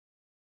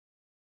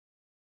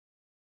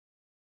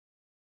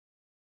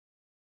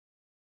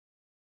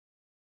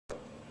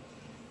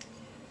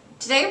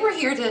Today we're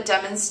here to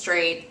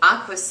demonstrate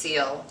Aqua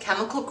Seal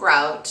chemical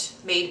grout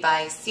made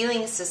by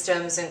Sealing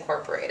Systems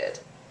Incorporated.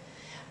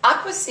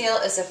 Aqua Seal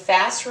is a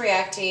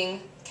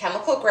fast-reacting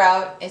chemical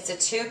grout. It's a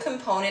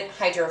two-component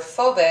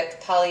hydrophobic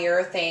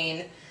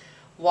polyurethane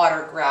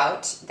water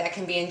grout that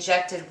can be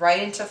injected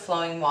right into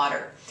flowing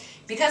water.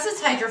 Because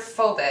it's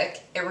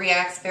hydrophobic, it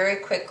reacts very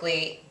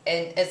quickly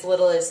in as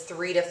little as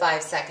 3 to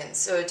 5 seconds.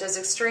 So it does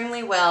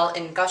extremely well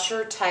in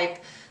gusher type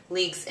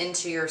leaks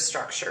into your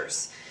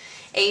structures.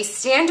 A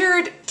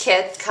standard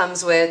kit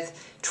comes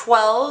with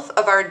 12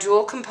 of our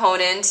dual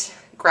component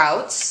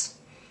grouts,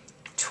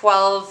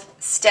 12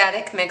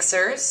 static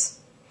mixers,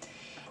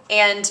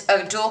 and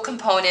a dual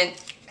component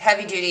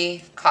heavy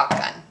duty caulk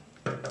gun.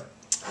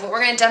 What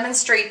we're going to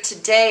demonstrate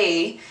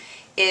today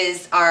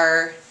is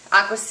our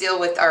Aqua Seal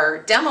with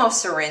our demo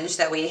syringe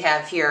that we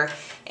have here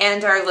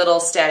and our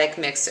little static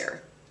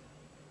mixer.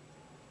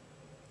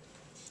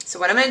 So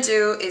what I'm going to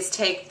do is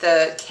take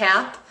the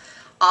cap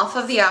off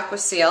of the Aqua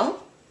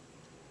Seal.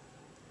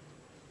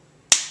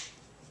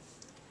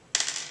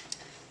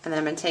 And then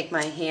I'm going to take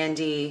my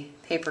handy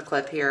paper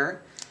clip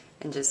here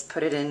and just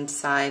put it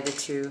inside the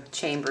two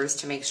chambers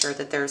to make sure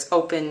that there's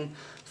open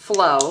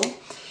flow.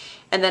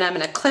 And then I'm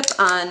going to clip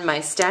on my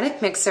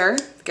static mixer,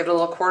 give it a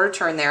little quarter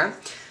turn there.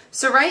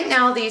 So right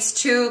now these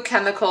two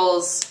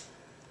chemicals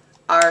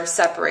are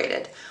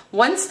separated.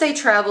 Once they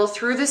travel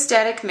through the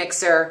static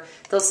mixer,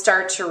 they'll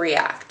start to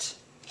react.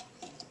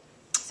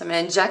 So I'm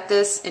going to inject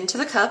this into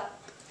the cup.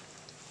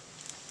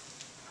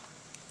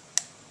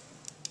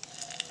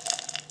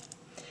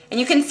 And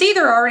you can see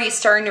they're already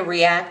starting to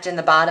react in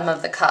the bottom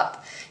of the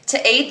cup.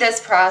 To aid this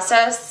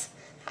process,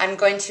 I'm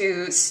going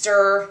to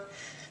stir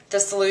the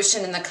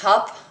solution in the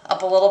cup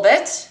up a little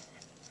bit,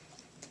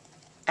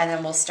 and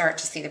then we'll start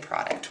to see the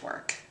product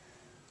work.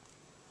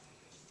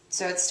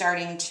 So it's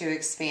starting to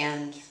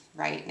expand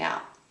right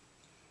now.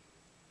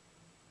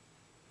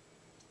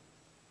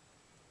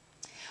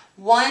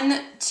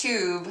 One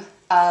tube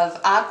of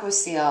Aqua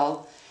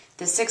Seal,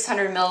 the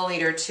 600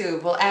 milliliter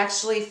tube, will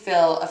actually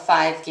fill a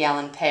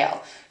 5-gallon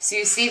pail. So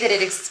you see that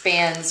it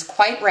expands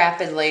quite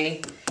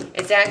rapidly.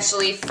 It's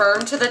actually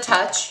firm to the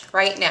touch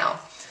right now.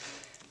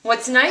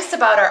 What's nice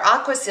about our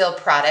Aqua Seal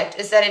product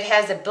is that it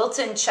has a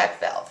built-in check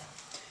valve.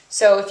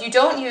 So if you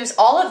don't use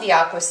all of the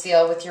Aqua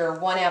Seal with your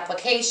one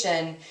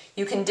application,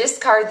 you can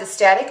discard the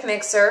static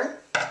mixer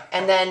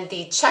and then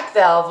the check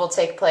valve will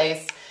take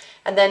place.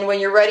 And then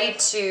when you're ready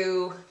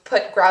to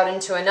put grout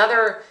into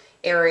another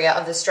area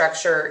of the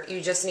structure,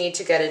 you just need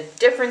to get a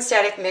different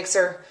static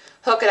mixer,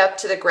 hook it up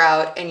to the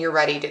grout, and you're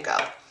ready to go.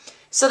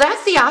 So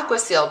that's the Aqua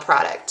Seal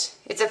product.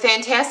 It's a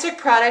fantastic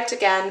product,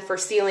 again, for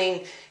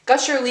sealing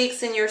gusher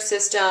leaks in your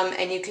system,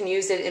 and you can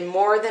use it in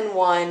more than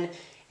one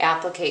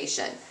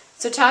application.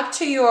 So talk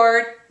to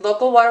your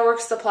local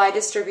waterworks supply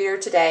distributor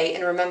today,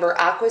 and remember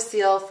Aqua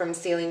Seal from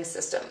Sealing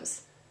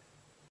Systems.